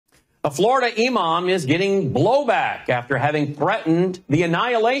A Florida imam is getting blowback after having threatened the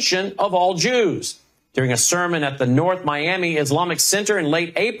annihilation of all Jews. During a sermon at the North Miami Islamic Center in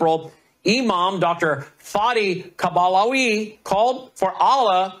late April, Imam Dr. Fadi Kabalawi called for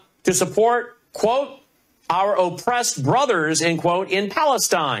Allah to support, quote, our oppressed brothers, end quote, in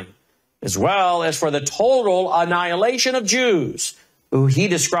Palestine, as well as for the total annihilation of Jews, who he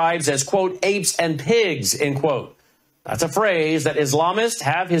describes as, quote, apes and pigs, end quote. That's a phrase that Islamists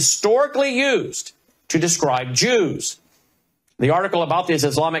have historically used to describe Jews. The article about this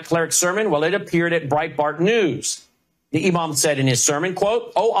Islamic cleric's sermon, well, it appeared at Breitbart News. The imam said in his sermon,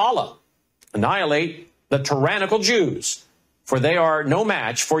 quote, O Allah, annihilate the tyrannical Jews, for they are no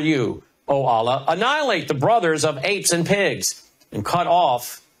match for you, O Allah. Annihilate the brothers of apes and pigs and cut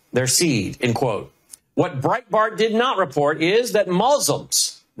off their seed, end quote. What Breitbart did not report is that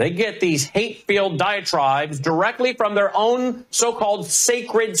Muslims, they get these hate-filled diatribes directly from their own so-called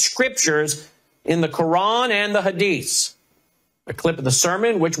sacred scriptures in the Quran and the Hadiths. A clip of the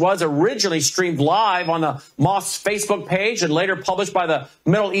sermon, which was originally streamed live on the mosque's Facebook page and later published by the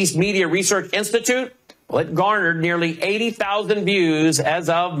Middle East Media Research Institute, well, it garnered nearly 80,000 views as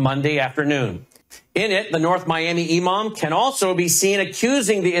of Monday afternoon. In it, the North Miami imam can also be seen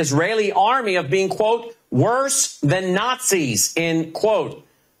accusing the Israeli army of being, quote, worse than Nazis, end quote,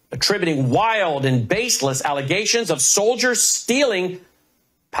 attributing wild and baseless allegations of soldiers stealing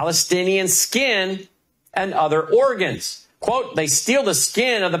Palestinian skin and other organs. Quote, they steal the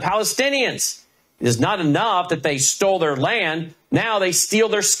skin of the Palestinians. It is not enough that they stole their land. Now they steal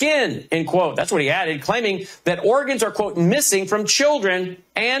their skin, end quote. That's what he added, claiming that organs are, quote, missing from children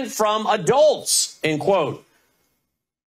and from adults, end quote.